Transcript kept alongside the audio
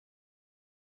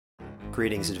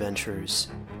Greetings, adventurers.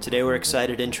 Today we're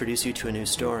excited to introduce you to a new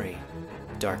story,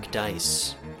 Dark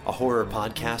Dice, a horror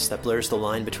podcast that blurs the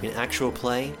line between actual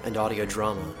play and audio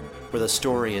drama, where the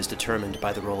story is determined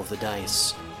by the roll of the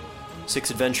dice.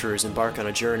 6 adventurers embark on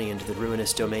a journey into the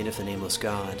ruinous domain of the Nameless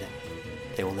God.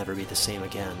 They will never be the same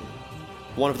again.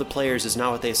 One of the players is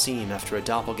not what they seem after a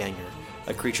doppelganger,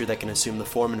 a creature that can assume the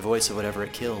form and voice of whatever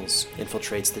it kills,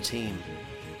 infiltrates the team.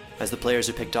 As the players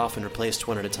are picked off and replaced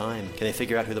one at a time, can they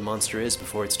figure out who the monster is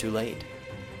before it's too late?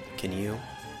 Can you?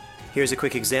 Here's a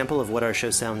quick example of what our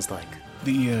show sounds like.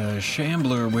 The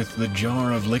shambler with the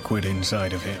jar of liquid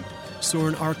inside of him.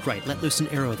 Soren Arkwright let loose an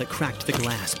arrow that cracked the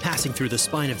glass, passing through the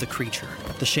spine of the creature.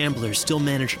 The shambler still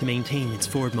managed to maintain its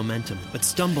forward momentum, but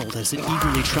stumbled as it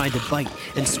eagerly tried to bite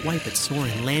and swipe at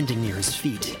Soren, landing near his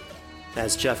feet.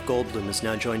 As Jeff Goldblum has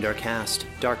now joined our cast,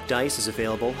 Dark Dice is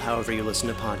available however you listen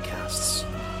to podcasts.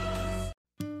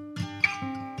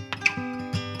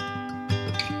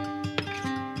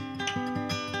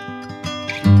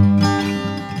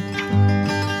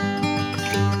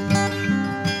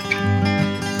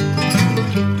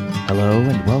 Hello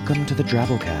and welcome to the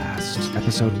Drabblecast,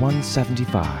 episode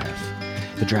 175.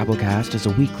 The Drabblecast is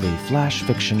a weekly flash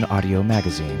fiction audio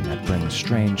magazine that brings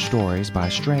strange stories by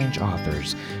strange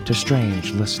authors to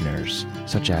strange listeners,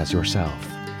 such as yourself.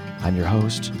 I'm your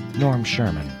host, Norm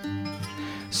Sherman.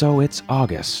 So it's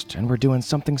August, and we're doing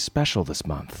something special this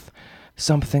month.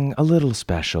 Something a little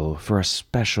special for a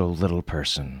special little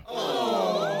person.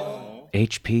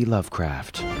 H.P.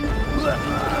 Lovecraft.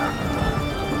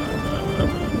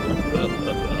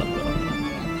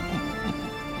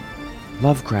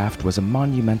 Lovecraft was a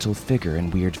monumental figure in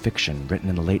weird fiction written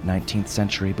in the late 19th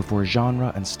century before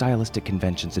genre and stylistic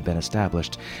conventions had been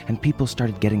established and people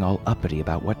started getting all uppity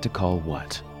about what to call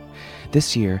what.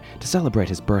 This year, to celebrate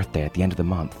his birthday at the end of the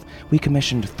month, we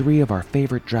commissioned 3 of our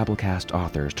favorite Drabblecast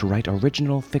authors to write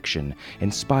original fiction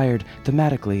inspired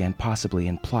thematically and possibly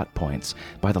in plot points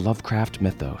by the Lovecraft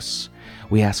mythos.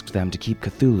 We asked them to keep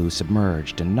Cthulhu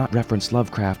submerged and not reference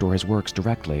Lovecraft or his works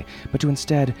directly, but to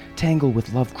instead tangle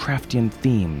with Lovecraftian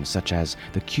themes such as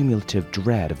the cumulative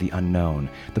dread of the unknown,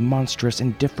 the monstrous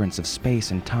indifference of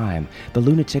space and time, the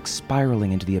lunatic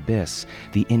spiraling into the abyss,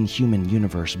 the inhuman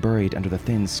universe buried under the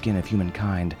thin skin of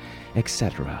humankind,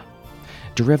 etc.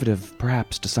 Derivative,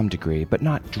 perhaps to some degree, but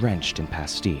not drenched in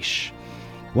pastiche.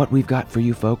 What we've got for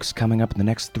you folks coming up in the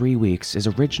next 3 weeks is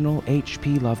original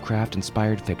H.P.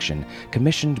 Lovecraft-inspired fiction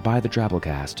commissioned by the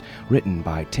Drabblecast, written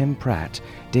by Tim Pratt,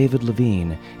 David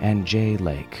Levine, and Jay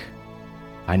Lake.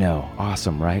 I know,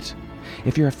 awesome, right?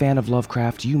 If you're a fan of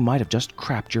Lovecraft, you might have just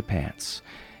crapped your pants.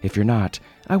 If you're not,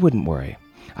 I wouldn't worry.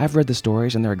 I've read the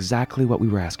stories and they're exactly what we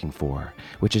were asking for,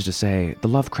 which is to say, the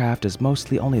Lovecraft is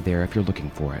mostly only there if you're looking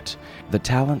for it. The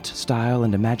talent, style,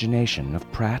 and imagination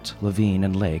of Pratt, Levine,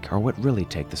 and Lake are what really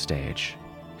take the stage.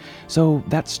 So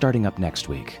that's starting up next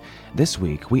week. This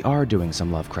week, we are doing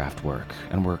some Lovecraft work,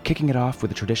 and we're kicking it off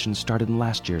with a tradition started in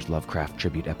last year's Lovecraft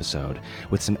tribute episode,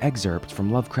 with some excerpts from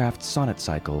Lovecraft's sonnet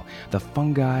cycle, The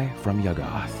Fungi from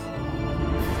Yuggoth.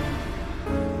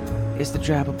 It's the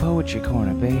Drabble Poetry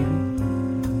Corner, baby.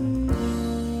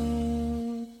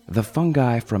 The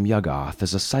Fungi from Yuggoth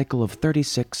is a cycle of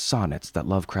 36 sonnets that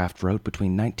Lovecraft wrote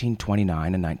between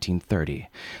 1929 and 1930.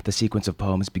 The sequence of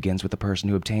poems begins with a person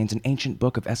who obtains an ancient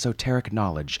book of esoteric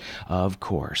knowledge, of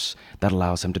course, that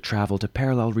allows him to travel to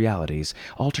parallel realities,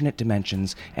 alternate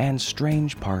dimensions, and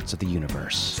strange parts of the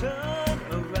universe.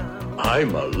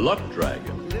 I'm a luck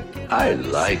dragon. I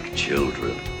like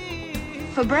children.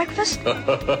 For breakfast?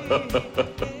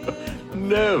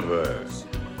 Never.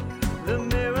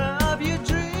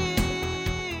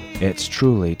 It's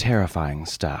truly terrifying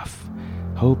stuff.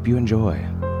 Hope you enjoy.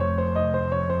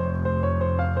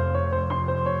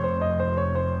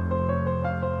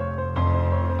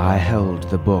 I held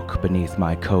the book beneath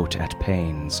my coat at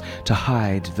pains to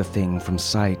hide the thing from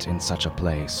sight in such a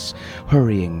place,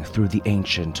 hurrying through the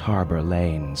ancient harbor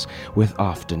lanes with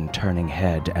often turning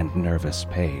head and nervous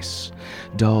pace.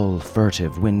 Dull,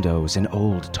 furtive windows in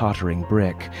old tottering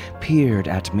brick peered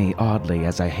at me oddly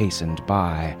as I hastened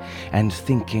by, and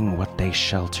thinking what they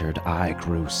sheltered I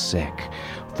grew sick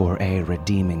for a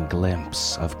redeeming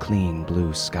glimpse of clean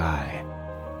blue sky.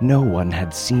 No one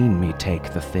had seen me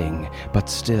take the thing, but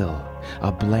still,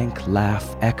 a blank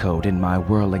laugh echoed in my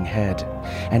whirling head,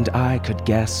 and I could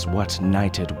guess what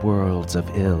nighted worlds of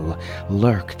ill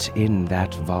lurked in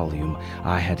that volume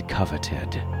I had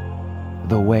coveted.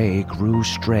 The way grew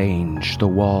strange, the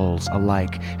walls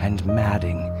alike and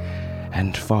madding,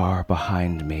 and far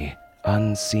behind me,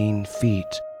 unseen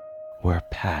feet were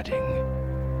padding.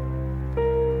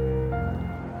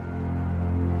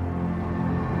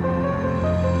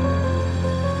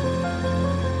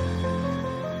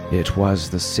 It was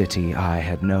the city I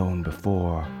had known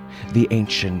before, the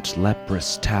ancient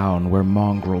leprous town where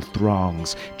mongrel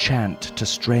throngs chant to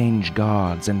strange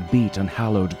gods and beat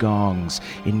unhallowed gongs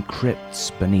in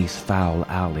crypts beneath foul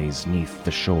alleys 'neath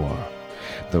the shore.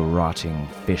 The rotting,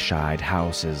 fish-eyed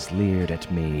houses leered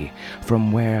at me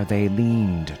from where they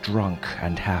leaned, drunk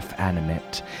and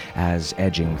half-animate, as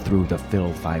edging through the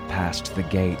filth I passed the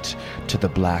gate to the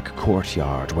black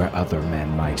courtyard where other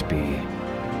men might be.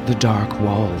 The dark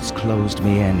walls closed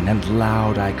me in, and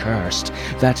loud I cursed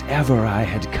that ever I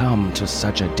had come to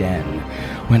such a den,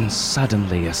 when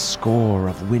suddenly a score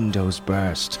of windows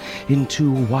burst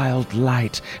into wild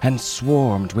light and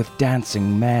swarmed with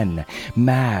dancing men,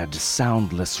 mad,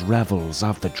 soundless revels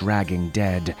of the dragging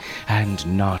dead, and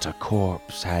not a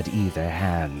corpse had either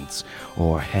hands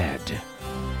or head.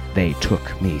 They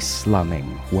took me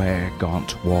slumming, where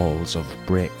gaunt walls of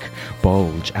brick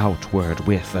bulge outward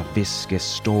with a viscous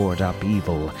stored-up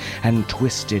evil, and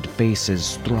twisted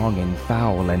faces thronging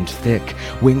foul and thick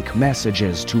wink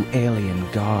messages to alien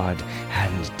god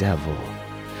and devil.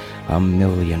 A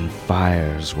million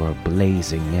fires were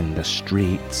blazing in the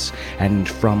streets, and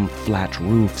from flat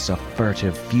roofs a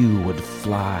furtive few would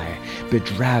fly,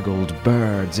 bedraggled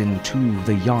birds into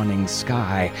the yawning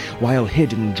sky, while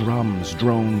hidden drums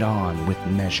droned on with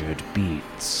measured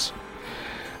beats.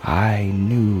 I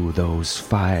knew those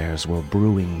fires were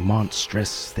brewing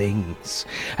monstrous things,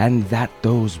 and that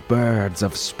those birds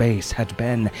of space had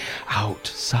been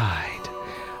outside.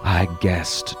 I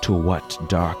guessed to what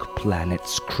dark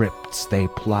planets' crypts they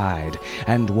plied,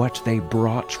 and what they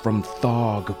brought from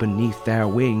Thog beneath their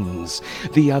wings.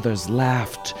 The others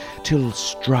laughed, till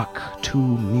struck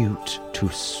too mute to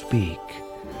speak,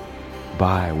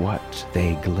 by what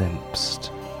they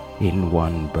glimpsed in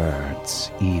one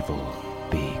bird's evil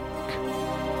beak.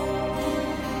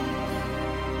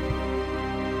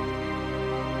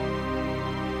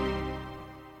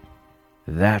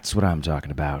 That's what I'm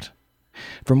talking about.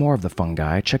 For more of the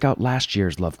fungi, check out last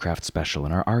year's Lovecraft special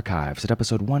in our archives at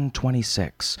episode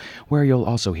 126, where you'll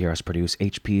also hear us produce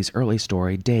HP's early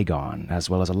story, Dagon, as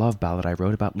well as a love ballad I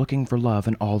wrote about looking for love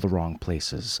in all the wrong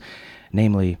places,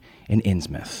 namely in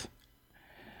Innsmouth.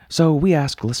 So we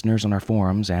asked listeners on our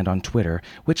forums and on Twitter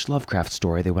which Lovecraft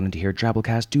story they wanted to hear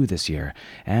Drabblecast do this year,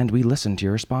 and we listened to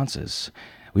your responses.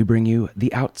 We bring you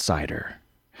The Outsider.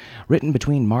 Written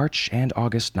between March and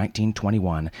August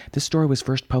 1921, this story was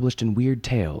first published in Weird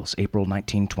Tales, April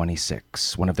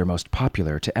 1926, one of their most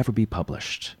popular to ever be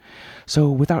published. So,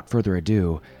 without further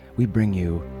ado, we bring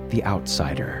you The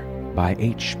Outsider by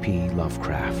H.P.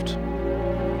 Lovecraft.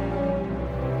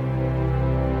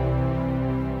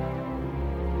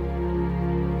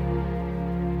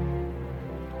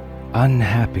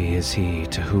 Unhappy is he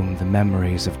to whom the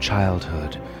memories of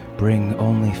childhood bring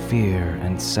only fear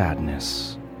and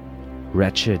sadness.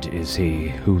 Wretched is he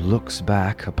who looks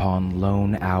back upon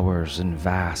lone hours in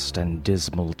vast and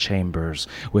dismal chambers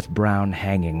with brown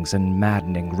hangings and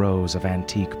maddening rows of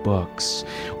antique books,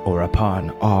 or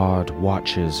upon odd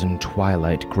watches in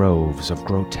twilight groves of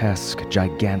grotesque,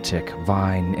 gigantic,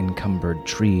 vine-encumbered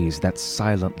trees that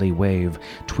silently wave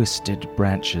twisted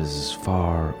branches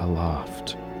far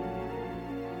aloft.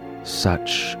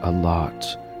 Such a lot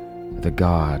the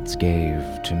gods gave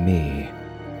to me,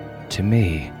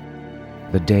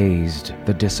 the dazed,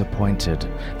 the disappointed,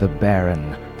 the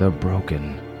barren, the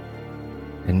broken.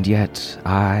 And yet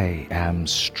I am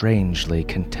strangely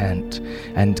content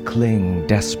and cling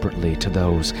desperately to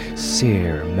those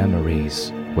sere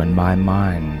memories when my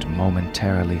mind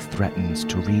momentarily threatens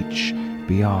to reach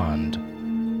beyond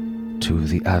to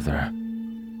the other.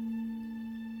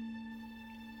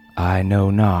 I know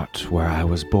not where I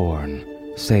was born,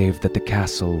 save that the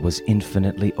castle was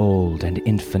infinitely old and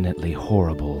infinitely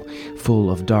horrible, full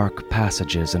of dark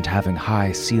passages and having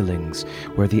high ceilings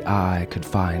where the eye could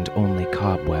find only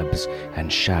cobwebs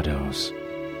and shadows.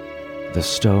 The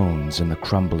stones in the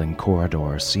crumbling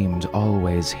corridor seemed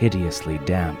always hideously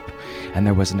damp, and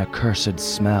there was an accursed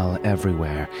smell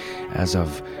everywhere, as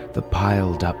of the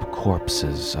piled-up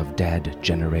corpses of dead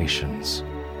generations.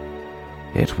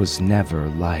 It was never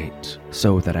light,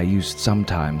 so that I used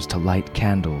sometimes to light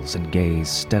candles and gaze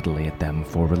steadily at them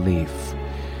for relief.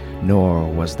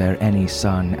 Nor was there any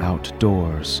sun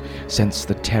outdoors, since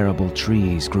the terrible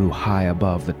trees grew high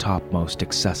above the topmost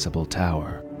accessible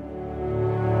tower.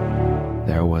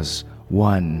 There was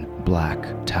one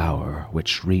black tower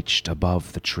which reached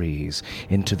above the trees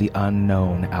into the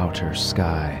unknown outer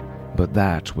sky, but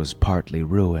that was partly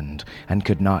ruined and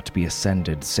could not be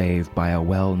ascended save by a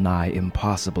well-nigh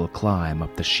impossible climb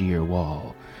up the sheer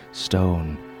wall,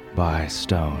 stone by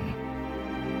stone.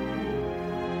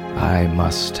 I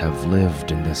must have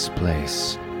lived in this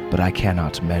place, but I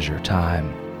cannot measure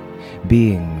time.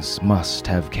 Beings must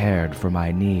have cared for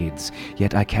my needs,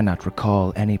 yet I cannot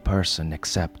recall any person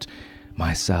except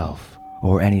myself,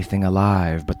 or anything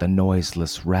alive but the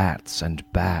noiseless rats and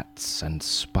bats and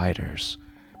spiders.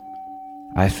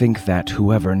 I think that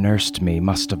whoever nursed me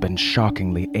must have been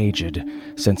shockingly aged,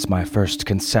 since my first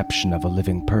conception of a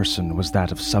living person was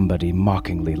that of somebody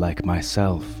mockingly like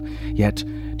myself, yet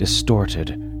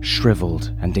distorted,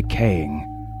 shriveled, and decaying,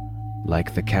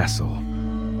 like the castle.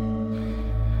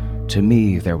 To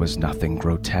me, there was nothing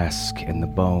grotesque in the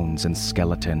bones and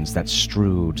skeletons that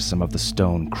strewed some of the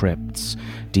stone crypts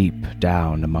deep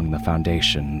down among the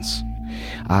foundations.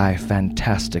 I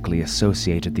fantastically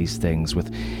associated these things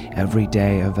with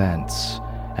everyday events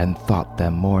and thought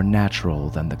them more natural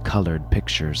than the colored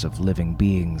pictures of living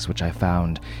beings which I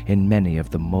found in many of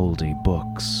the moldy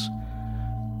books.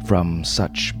 From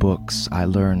such books I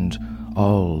learned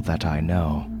all that I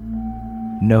know.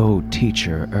 No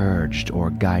teacher urged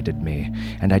or guided me,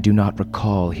 and I do not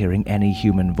recall hearing any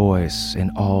human voice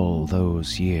in all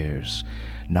those years,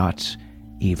 not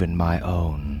even my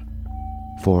own.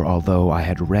 For although I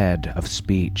had read of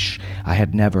speech, I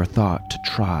had never thought to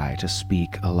try to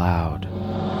speak aloud.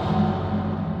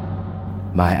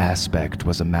 My aspect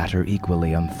was a matter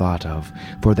equally unthought of,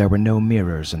 for there were no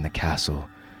mirrors in the castle,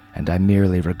 and I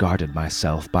merely regarded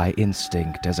myself by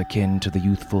instinct as akin to the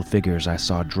youthful figures I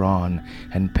saw drawn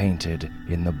and painted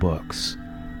in the books.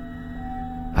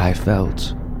 I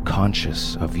felt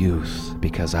conscious of youth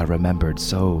because I remembered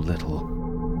so little.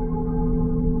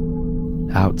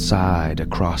 Outside,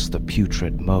 across the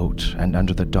putrid moat, and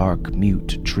under the dark,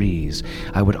 mute trees,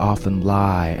 I would often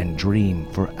lie and dream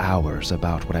for hours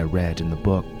about what I read in the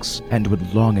books, and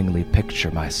would longingly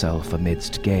picture myself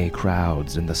amidst gay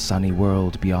crowds in the sunny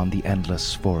world beyond the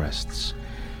endless forests.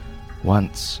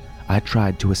 Once, I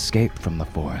tried to escape from the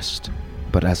forest,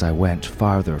 but as I went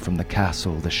farther from the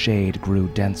castle, the shade grew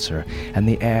denser, and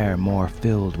the air more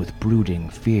filled with brooding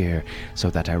fear, so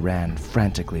that I ran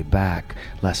frantically back,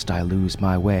 lest I lose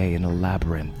my way in a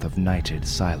labyrinth of nighted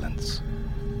silence.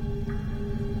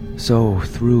 So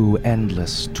through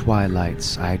endless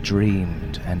twilights I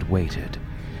dreamed and waited,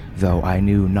 though I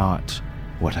knew not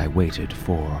what I waited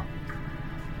for.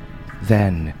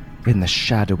 Then, in the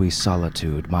shadowy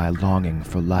solitude, my longing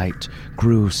for light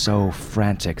grew so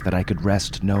frantic that I could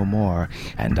rest no more,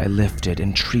 and I lifted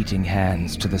entreating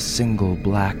hands to the single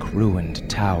black ruined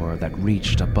tower that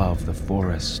reached above the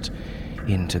forest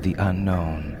into the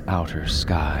unknown outer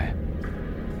sky.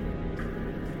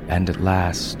 And at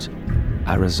last,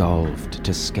 I resolved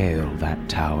to scale that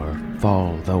tower,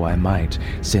 fall though I might,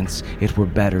 since it were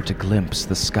better to glimpse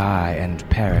the sky and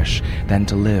perish than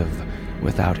to live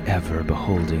without ever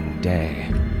beholding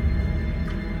day.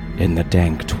 In the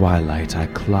dank twilight I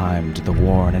climbed the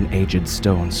worn and aged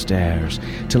stone stairs,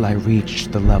 till I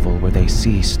reached the level where they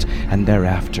ceased, and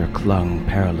thereafter clung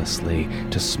perilously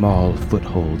to small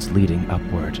footholds leading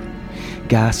upward.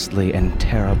 Ghastly and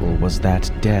terrible was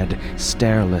that dead,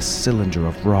 stairless cylinder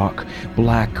of rock,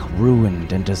 black,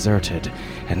 ruined, and deserted,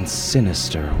 and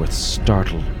sinister with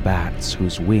startled bats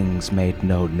whose wings made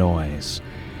no noise.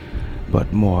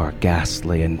 But more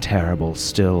ghastly and terrible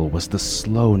still was the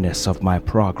slowness of my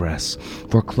progress,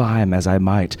 for climb as I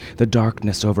might, the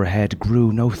darkness overhead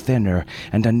grew no thinner,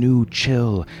 and a new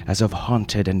chill, as of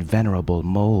haunted and venerable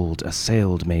mold,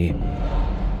 assailed me.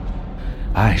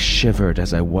 I shivered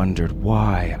as I wondered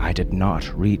why I did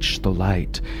not reach the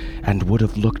light, and would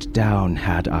have looked down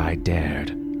had I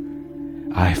dared.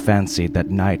 I fancied that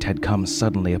night had come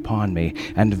suddenly upon me,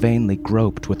 and vainly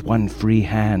groped with one free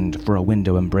hand for a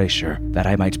window embrasure, that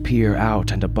I might peer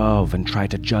out and above and try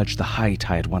to judge the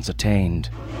height I had once attained.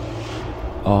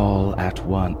 All at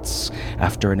once,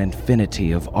 after an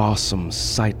infinity of awesome,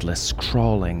 sightless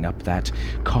crawling up that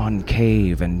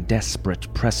concave and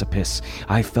desperate precipice,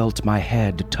 I felt my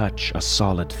head touch a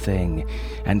solid thing,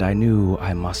 and I knew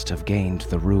I must have gained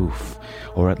the roof,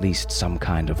 or at least some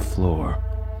kind of floor.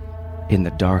 In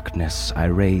the darkness, I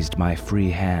raised my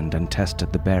free hand and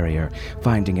tested the barrier,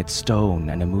 finding it stone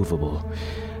and immovable.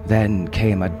 Then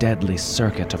came a deadly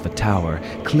circuit of the tower,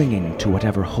 clinging to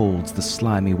whatever holds the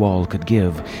slimy wall could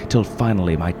give, till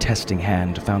finally my testing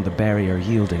hand found the barrier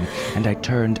yielding, and I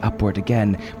turned upward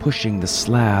again, pushing the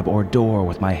slab or door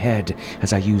with my head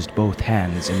as I used both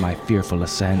hands in my fearful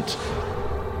ascent.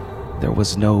 There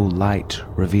was no light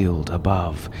revealed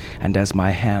above, and as my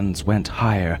hands went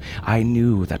higher, I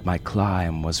knew that my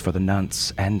climb was for the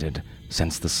nonce ended,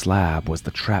 since the slab was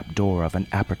the trapdoor of an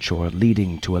aperture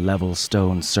leading to a level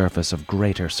stone surface of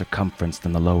greater circumference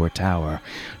than the lower tower,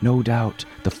 no doubt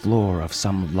the floor of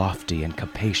some lofty and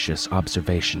capacious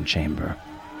observation chamber.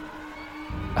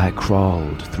 I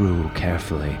crawled through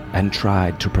carefully and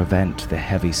tried to prevent the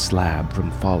heavy slab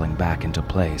from falling back into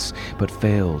place, but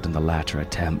failed in the latter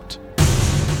attempt.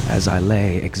 As I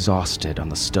lay exhausted on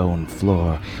the stone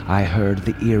floor, I heard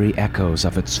the eerie echoes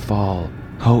of its fall,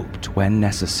 hoped when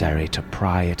necessary to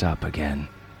pry it up again.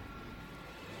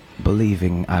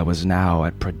 Believing I was now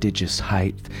at prodigious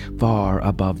height, far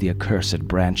above the accursed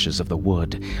branches of the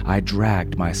wood, I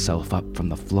dragged myself up from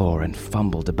the floor and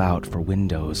fumbled about for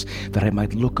windows, that I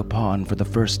might look upon for the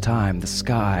first time the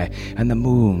sky and the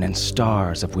moon and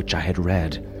stars of which I had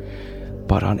read.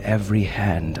 But on every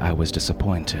hand I was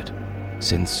disappointed,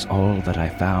 since all that I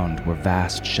found were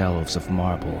vast shelves of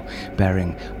marble,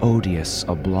 bearing odious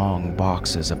oblong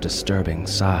boxes of disturbing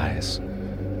size.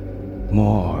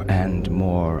 More and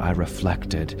more I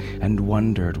reflected, and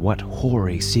wondered what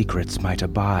hoary secrets might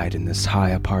abide in this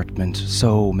high apartment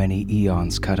so many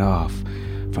eons cut off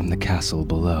from the castle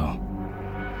below.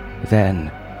 Then,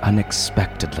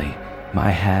 unexpectedly,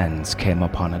 my hands came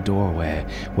upon a doorway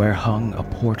where hung a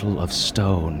portal of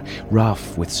stone,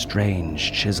 rough with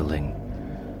strange chiseling.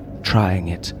 Trying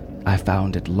it, I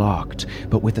found it locked,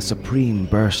 but with a supreme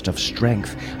burst of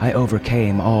strength, I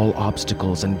overcame all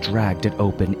obstacles and dragged it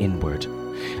open inward.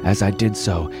 As I did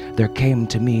so, there came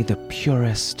to me the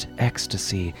purest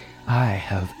ecstasy I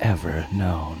have ever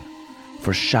known.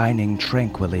 For shining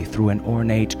tranquilly through an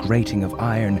ornate grating of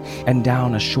iron and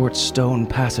down a short stone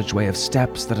passageway of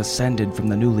steps that ascended from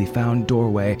the newly found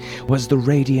doorway was the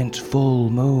radiant full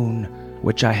moon,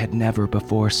 which I had never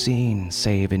before seen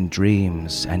save in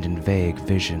dreams and in vague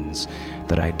visions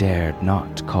that I dared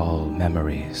not call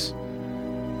memories.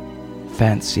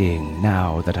 Fancying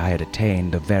now that I had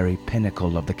attained the very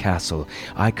pinnacle of the castle,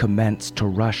 I commenced to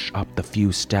rush up the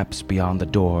few steps beyond the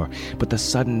door, but the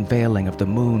sudden veiling of the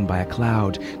moon by a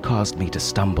cloud caused me to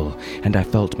stumble, and I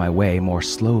felt my way more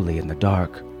slowly in the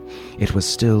dark. It was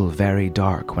still very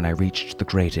dark when I reached the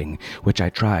grating, which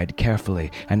I tried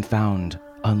carefully and found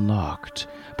unlocked,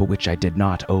 but which I did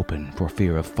not open for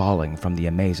fear of falling from the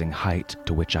amazing height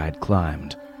to which I had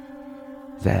climbed.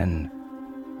 Then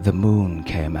the moon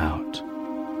came out.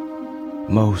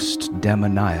 Most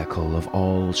demoniacal of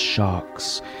all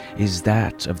shocks is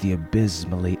that of the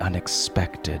abysmally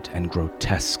unexpected and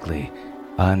grotesquely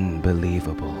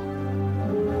unbelievable.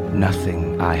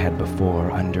 Nothing I had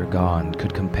before undergone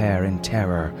could compare in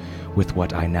terror with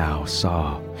what I now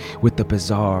saw, with the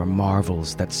bizarre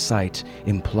marvels that sight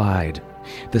implied.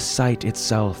 The sight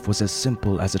itself was as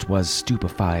simple as it was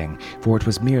stupefying, for it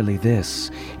was merely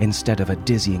this: instead of a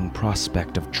dizzying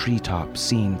prospect of treetops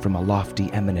seen from a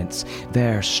lofty eminence,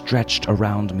 there stretched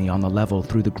around me on the level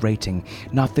through the grating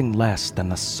nothing less than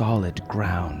the solid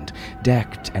ground,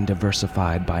 decked and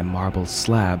diversified by marble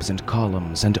slabs and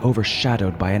columns, and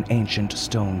overshadowed by an ancient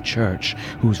stone church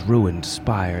whose ruined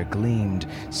spire gleamed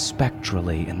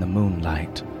spectrally in the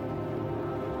moonlight.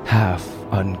 Half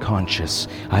unconscious,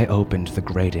 I opened the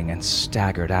grating and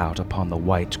staggered out upon the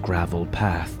white gravel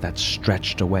path that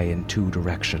stretched away in two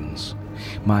directions.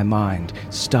 My mind,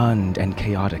 stunned and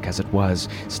chaotic as it was,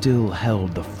 still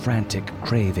held the frantic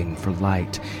craving for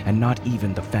light, and not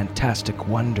even the fantastic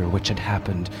wonder which had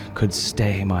happened could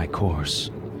stay my course.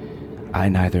 I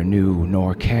neither knew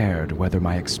nor cared whether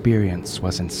my experience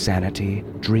was insanity,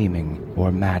 dreaming,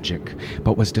 or magic,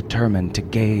 but was determined to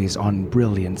gaze on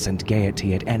brilliance and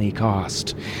gaiety at any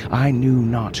cost. I knew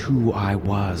not who I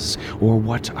was, or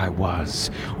what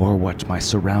my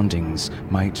surroundings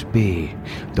might be,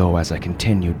 though as I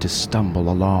continued to stumble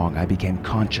along, I became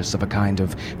conscious of a kind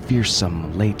of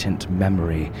fearsome, latent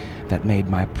memory that made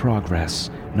my progress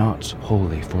not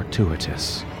wholly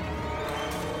fortuitous.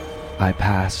 I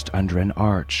passed under an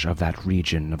arch of that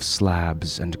region of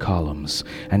slabs and columns,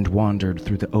 and wandered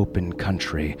through the open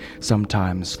country,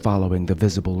 sometimes following the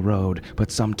visible road, but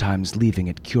sometimes leaving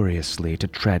it curiously to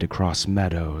tread across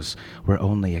meadows, where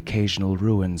only occasional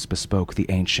ruins bespoke the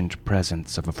ancient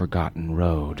presence of a forgotten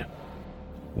road.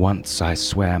 Once I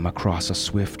swam across a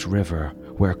swift river,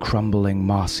 where crumbling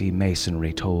mossy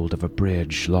masonry told of a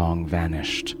bridge long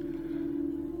vanished.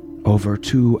 Over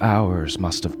 2 hours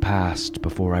must have passed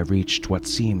before I reached what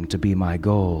seemed to be my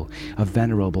goal, a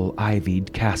venerable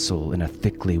ivied castle in a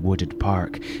thickly wooded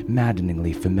park,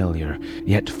 maddeningly familiar,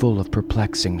 yet full of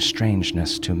perplexing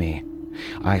strangeness to me.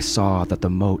 I saw that the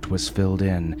moat was filled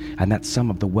in, and that some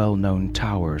of the well-known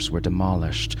towers were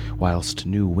demolished, whilst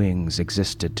new wings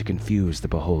existed to confuse the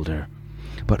beholder.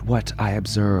 But what I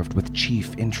observed with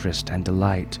chief interest and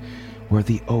delight were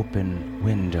the open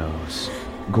windows,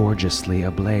 gorgeously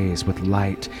ablaze with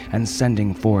light and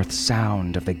sending forth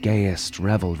sound of the gayest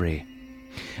revelry.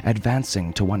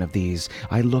 Advancing to one of these,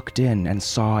 I looked in and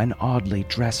saw an oddly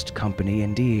dressed company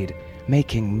indeed,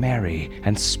 making merry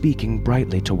and speaking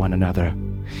brightly to one another.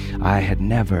 I had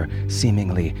never,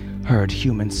 seemingly, heard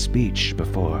human speech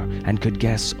before, and could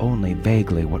guess only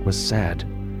vaguely what was said.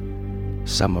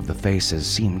 Some of the faces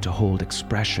seemed to hold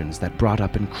expressions that brought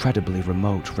up incredibly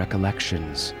remote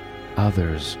recollections.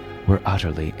 Others were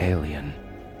utterly alien.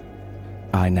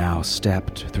 I now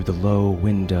stepped through the low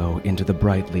window into the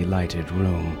brightly lighted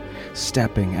room,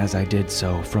 stepping as I did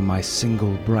so from my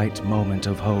single bright moment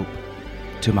of hope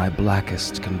to my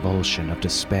blackest convulsion of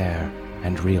despair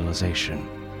and realization.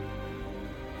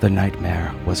 The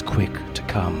nightmare was quick to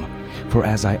come, for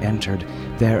as I entered,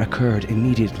 there occurred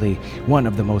immediately one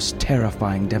of the most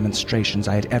terrifying demonstrations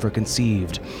I had ever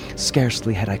conceived.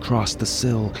 Scarcely had I crossed the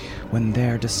sill when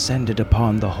there descended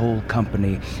upon the whole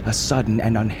company a sudden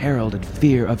and unheralded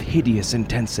fear of hideous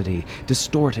intensity,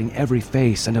 distorting every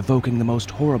face and evoking the most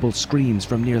horrible screams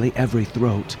from nearly every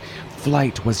throat.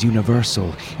 Flight was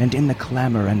universal, and in the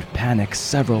clamor and panic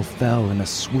several fell in a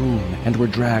swoon and were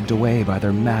dragged away by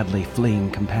their madly fleeing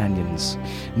companions.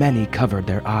 Many covered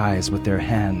their eyes with their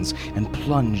hands and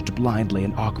plunged blindly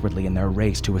and awkwardly in their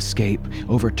race to escape,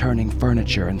 overturning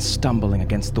furniture and stumbling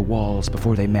against the walls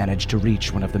before they managed to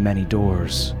reach one of the many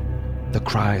doors. The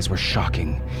cries were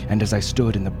shocking, and as I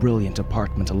stood in the brilliant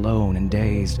apartment alone and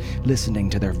dazed, listening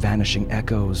to their vanishing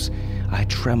echoes, I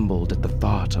trembled at the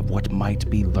thought of what might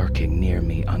be lurking near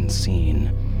me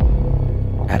unseen.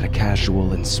 At a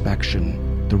casual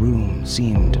inspection, the room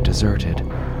seemed deserted,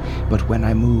 but when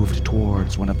I moved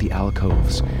towards one of the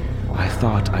alcoves, I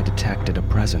thought I detected a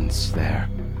presence there,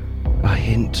 a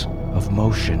hint of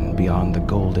motion beyond the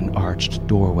golden-arched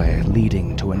doorway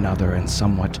leading to another and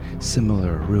somewhat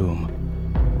similar room.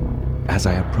 As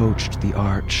I approached the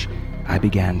arch, I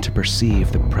began to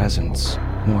perceive the presence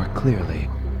more clearly.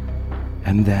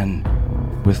 And then,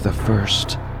 with the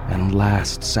first and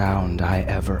last sound I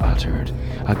ever uttered,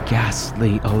 a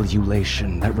ghastly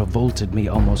ululation that revolted me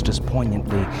almost as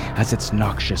poignantly as its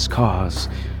noxious cause,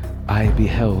 I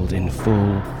beheld in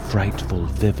full, frightful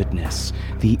vividness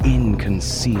the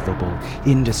inconceivable,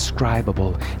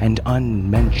 indescribable, and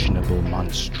unmentionable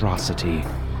monstrosity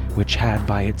which had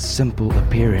by its simple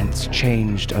appearance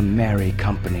changed a merry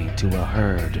company to a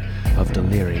herd of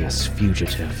delirious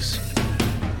fugitives.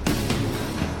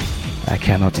 I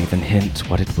cannot even hint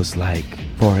what it was like,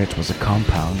 for it was a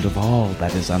compound of all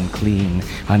that is unclean,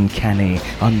 uncanny,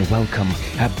 unwelcome,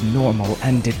 abnormal,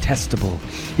 and detestable.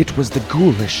 It was the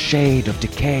ghoulish shade of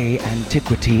decay,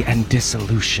 antiquity, and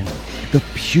dissolution, the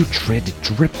putrid,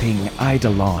 dripping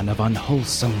eidolon of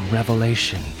unwholesome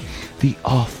revelation, the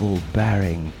awful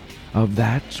bearing of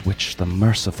that which the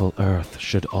merciful earth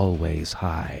should always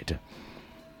hide.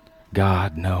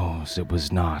 God knows it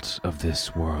was not of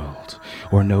this world,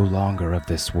 or no longer of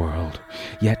this world,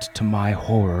 yet to my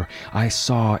horror I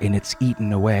saw in its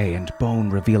eaten away and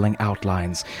bone-revealing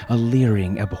outlines a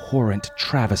leering, abhorrent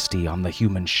travesty on the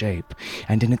human shape,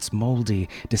 and in its moldy,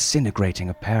 disintegrating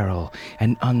apparel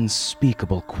an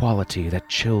unspeakable quality that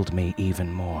chilled me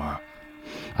even more.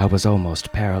 I was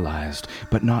almost paralyzed,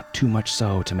 but not too much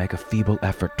so to make a feeble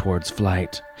effort towards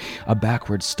flight, a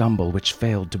backward stumble which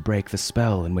failed to break the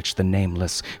spell in which the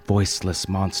nameless, voiceless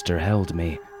monster held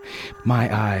me.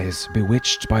 My eyes,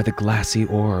 bewitched by the glassy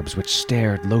orbs which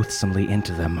stared loathsomely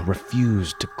into them,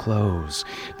 refused to close,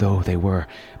 though they were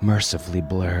mercifully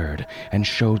blurred, and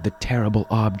showed the terrible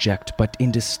object but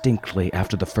indistinctly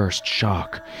after the first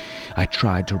shock. I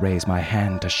tried to raise my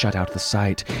hand to shut out the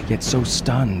sight, yet so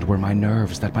stunned were my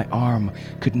nerves that my arm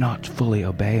could not fully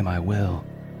obey my will.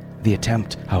 The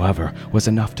attempt, however, was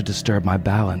enough to disturb my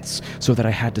balance, so that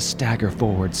I had to stagger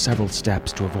forward several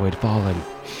steps to avoid falling.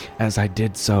 As I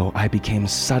did so, I became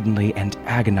suddenly and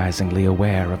agonizingly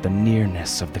aware of the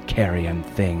nearness of the carrion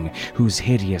thing, whose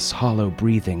hideous, hollow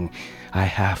breathing I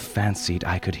half fancied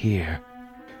I could hear.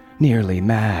 Nearly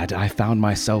mad, I found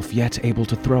myself yet able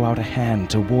to throw out a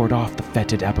hand to ward off the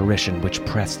fetid apparition which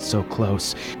pressed so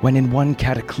close, when in one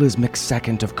cataclysmic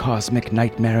second of cosmic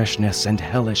nightmarishness and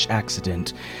hellish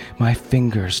accident, my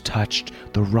fingers touched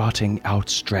the rotting,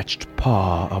 outstretched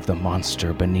paw of the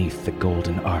monster beneath the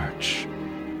golden arch.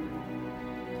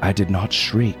 I did not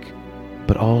shriek,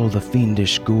 But all the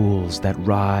fiendish ghouls that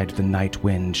ride the night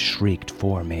wind shrieked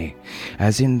for me,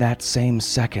 as in that same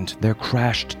second there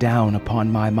crashed down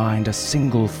upon my mind a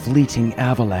single fleeting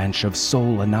avalanche of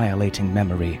soul-annihilating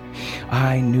memory.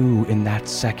 I knew in that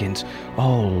second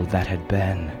all that had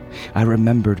been. I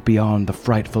remembered beyond the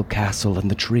frightful castle and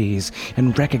the trees,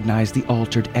 and recognized the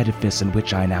altered edifice in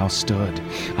which I now stood.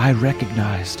 I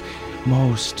recognized,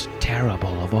 most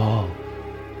terrible of all,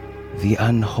 the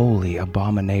unholy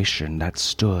abomination that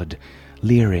stood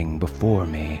leering before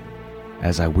me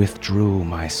as I withdrew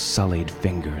my sullied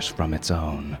fingers from its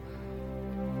own.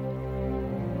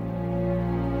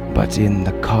 But in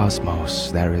the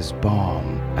cosmos there is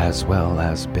balm as well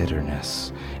as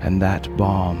bitterness, and that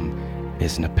balm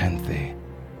is Nepenthe.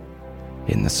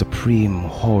 In the supreme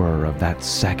horror of that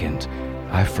second,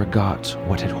 I forgot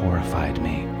what had horrified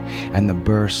me, and the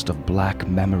burst of black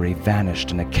memory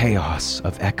vanished in a chaos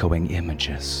of echoing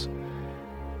images.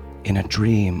 In a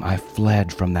dream, I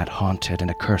fled from that haunted and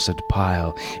accursed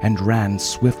pile and ran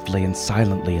swiftly and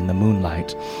silently in the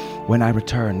moonlight. When I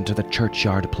returned to the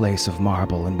churchyard place of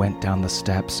marble and went down the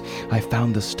steps, I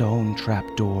found the stone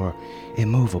trapdoor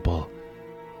immovable.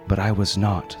 But I was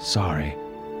not sorry,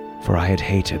 for I had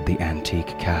hated the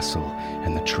antique castle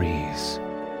and the trees.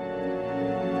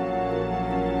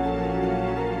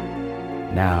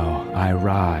 Now I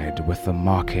ride with the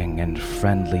mocking and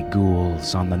friendly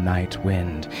ghouls on the night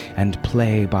wind, and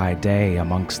play by day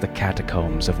amongst the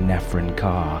catacombs of Nephrin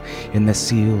Ka, in the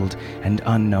sealed and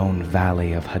unknown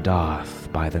valley of Hadath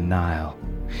by the Nile.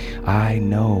 I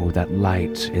know that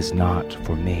light is not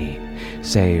for me,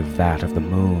 save that of the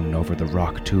moon over the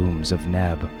rock tombs of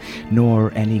Neb,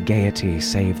 nor any gaiety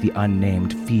save the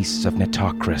unnamed feasts of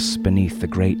Nitocris beneath the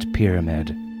Great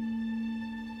Pyramid.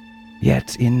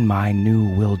 Yet in my new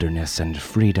wilderness and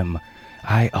freedom,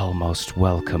 I almost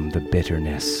welcome the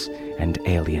bitterness and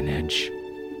alienage.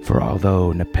 For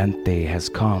although Nepenthe has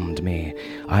calmed me,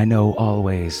 I know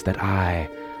always that I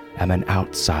am an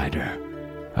outsider,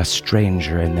 a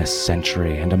stranger in this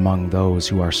century and among those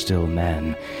who are still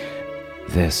men.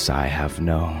 This I have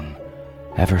known,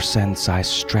 ever since I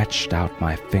stretched out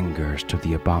my fingers to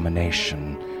the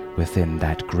abomination within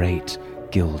that great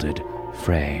gilded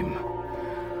frame.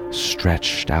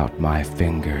 Stretched out my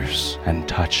fingers and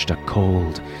touched a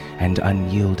cold and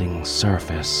unyielding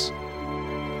surface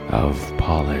of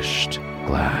polished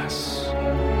glass.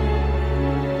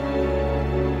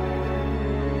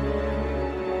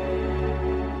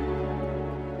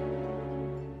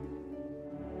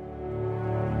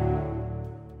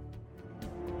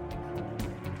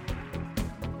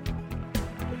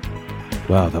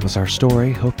 Well, that was our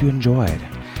story. Hope you enjoyed.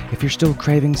 If you're still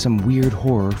craving some weird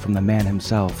horror from the man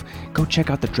himself, go check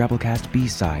out the Drabblecast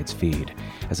B-Sides feed.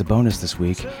 As a bonus this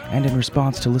week, and in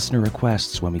response to listener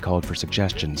requests when we called for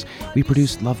suggestions, we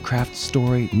produced Lovecraft's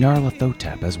story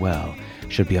Nyarlathotep as well.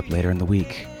 Should be up later in the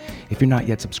week. If you're not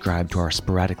yet subscribed to our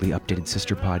sporadically updated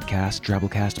sister podcast,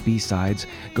 Drabblecast B-Sides,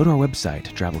 go to our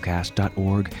website,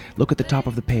 drabblecast.org, look at the top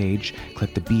of the page,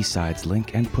 click the B-Sides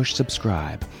link, and push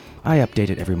subscribe. I update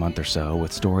it every month or so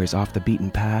with stories off the beaten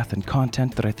path and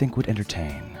content that I think would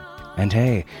entertain. And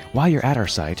hey, while you're at our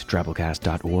site,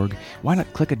 drabblecast.org, why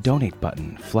not click a donate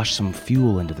button, flush some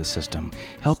fuel into the system,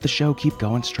 help the show keep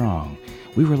going strong.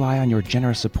 We rely on your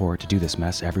generous support to do this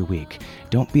mess every week.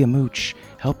 Don't be a mooch,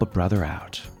 help a brother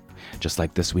out. Just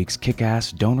like this week's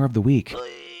kick-ass donor of the week,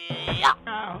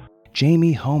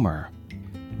 Jamie Homer.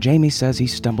 Jamie says he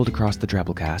stumbled across the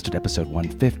Drabblecast at episode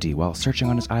 150 while searching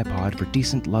on his iPod for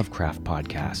decent Lovecraft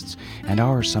podcasts, and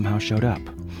ours somehow showed up.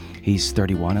 He's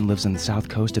 31 and lives on the south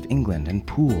coast of England in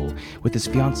Poole with his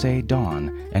fiancée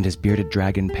Dawn and his bearded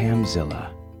dragon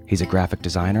Pamzilla. He's a graphic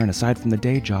designer, and aside from the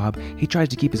day job, he tries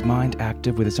to keep his mind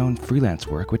active with his own freelance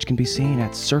work, which can be seen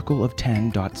at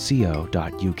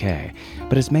circleof10.co.uk.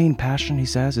 But his main passion, he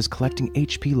says, is collecting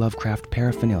H.P. Lovecraft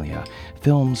paraphernalia,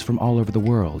 films from all over the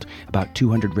world, about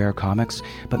 200 rare comics,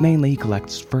 but mainly he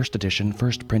collects first edition,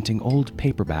 first printing old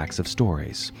paperbacks of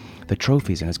stories. The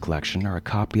trophies in his collection are a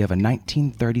copy of a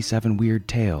 1937 Weird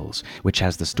Tales, which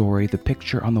has the story The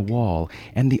Picture on the Wall,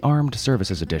 and the Armed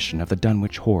Services edition of the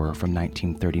Dunwich Horror from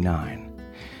 1939.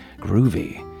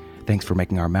 Groovy. Thanks for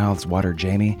making our mouths water,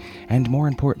 Jamie, and more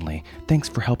importantly, thanks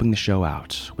for helping the show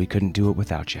out. We couldn't do it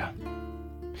without you.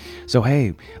 So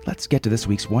hey, let's get to this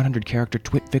week's 100-character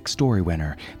Twitfic story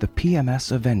winner, the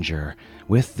PMS Avenger,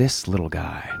 with this little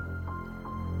guy.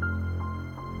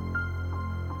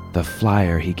 The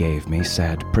flyer he gave me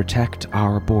said, "Protect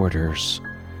our borders,"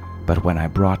 but when I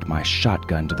brought my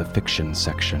shotgun to the fiction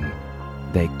section,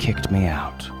 they kicked me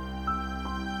out.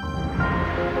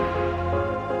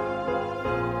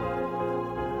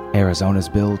 Arizona's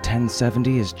Bill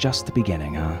 1070 is just the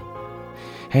beginning, huh?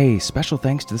 Hey, special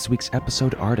thanks to this week's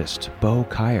episode artist, Bo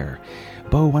Kyer.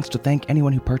 Bo wants to thank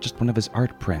anyone who purchased one of his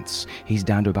art prints. He's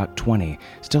down to about 20,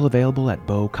 still available at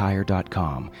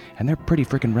bokyer.com, and they're pretty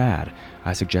freaking rad.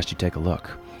 I suggest you take a look.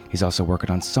 He's also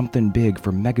working on something big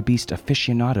for Mega Beast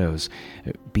aficionados.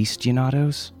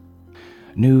 Beastionados?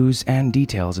 News and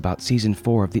details about Season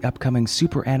 4 of the upcoming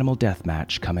Super Animal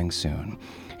Deathmatch coming soon.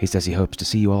 He says he hopes to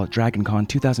see you all at DragonCon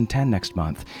 2010 next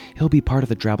month. He'll be part of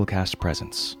the Drabblecast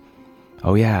presence.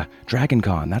 Oh yeah,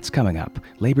 DragonCon, that's coming up.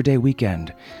 Labor Day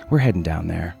weekend. We're heading down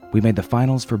there. We made the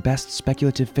finals for Best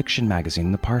Speculative Fiction Magazine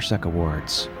in the Parsec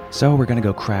Awards. So we're gonna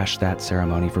go crash that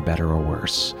ceremony for better or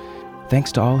worse.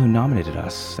 Thanks to all who nominated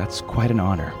us. That's quite an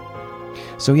honor.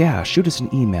 So yeah, shoot us an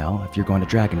email if you're going to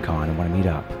DragonCon and want to meet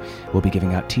up. We'll be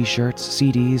giving out t-shirts,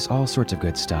 CDs, all sorts of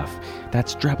good stuff.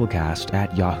 That's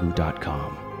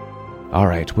drabblecast@yahoo.com.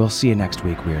 Alright, we'll see you next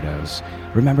week, weirdos.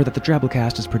 Remember that the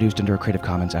Drabblecast is produced under a Creative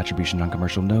Commons Attribution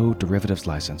Non-Commercial No Derivatives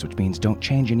license, which means don't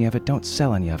change any of it, don't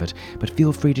sell any of it, but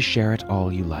feel free to share it all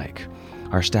you like.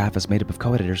 Our staff is made up of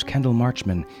co-editors Kendall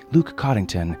Marchman, Luke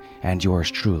Coddington, and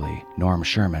yours truly, Norm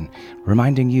Sherman,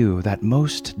 reminding you that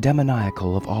most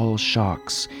demoniacal of all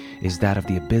shocks is that of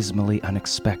the abysmally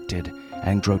unexpected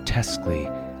and grotesquely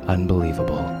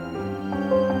unbelievable.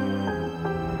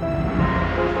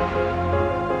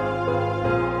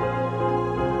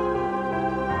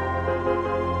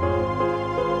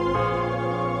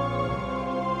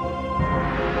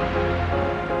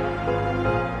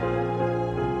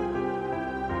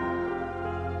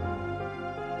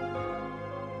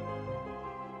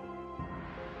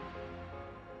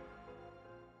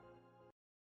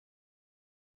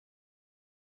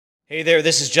 Hey there,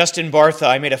 this is Justin Bartha.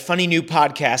 I made a funny new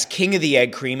podcast, King of the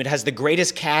Egg Cream. It has the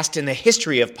greatest cast in the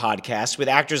history of podcasts with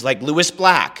actors like Louis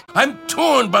Black, I'm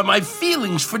torn by my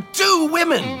feelings for two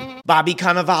women. Bobby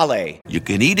Cannavale, You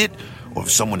can eat it, or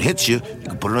if someone hits you, you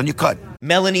can put it on your cut.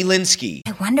 Melanie Linsky,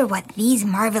 I wonder what these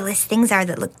marvelous things are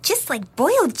that look just like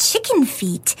boiled chicken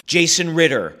feet. Jason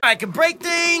Ritter, I can break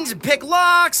things and pick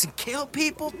locks and kill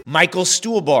people. Michael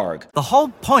Stuhlbarg, The whole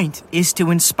point is to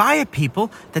inspire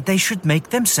people that they should make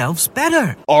themselves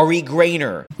better. Ari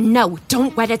Grainer, No,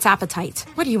 don't whet its appetite.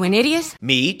 What are you, an idiot?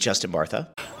 me, Justin Bartha,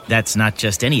 That's not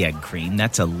just any egg cream,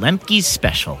 that's a Lemke's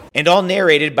special. and all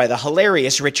narrated by the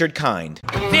hilarious Richard Kind.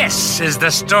 This is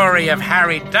the story of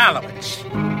Harry Dalowitz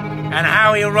and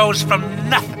how he rose from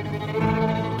nothing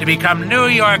to become New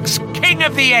York's King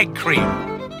of the Egg Cream.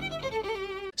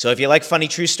 So if you like funny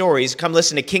true stories, come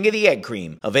listen to King of the Egg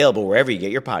Cream, available wherever you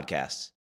get your podcasts.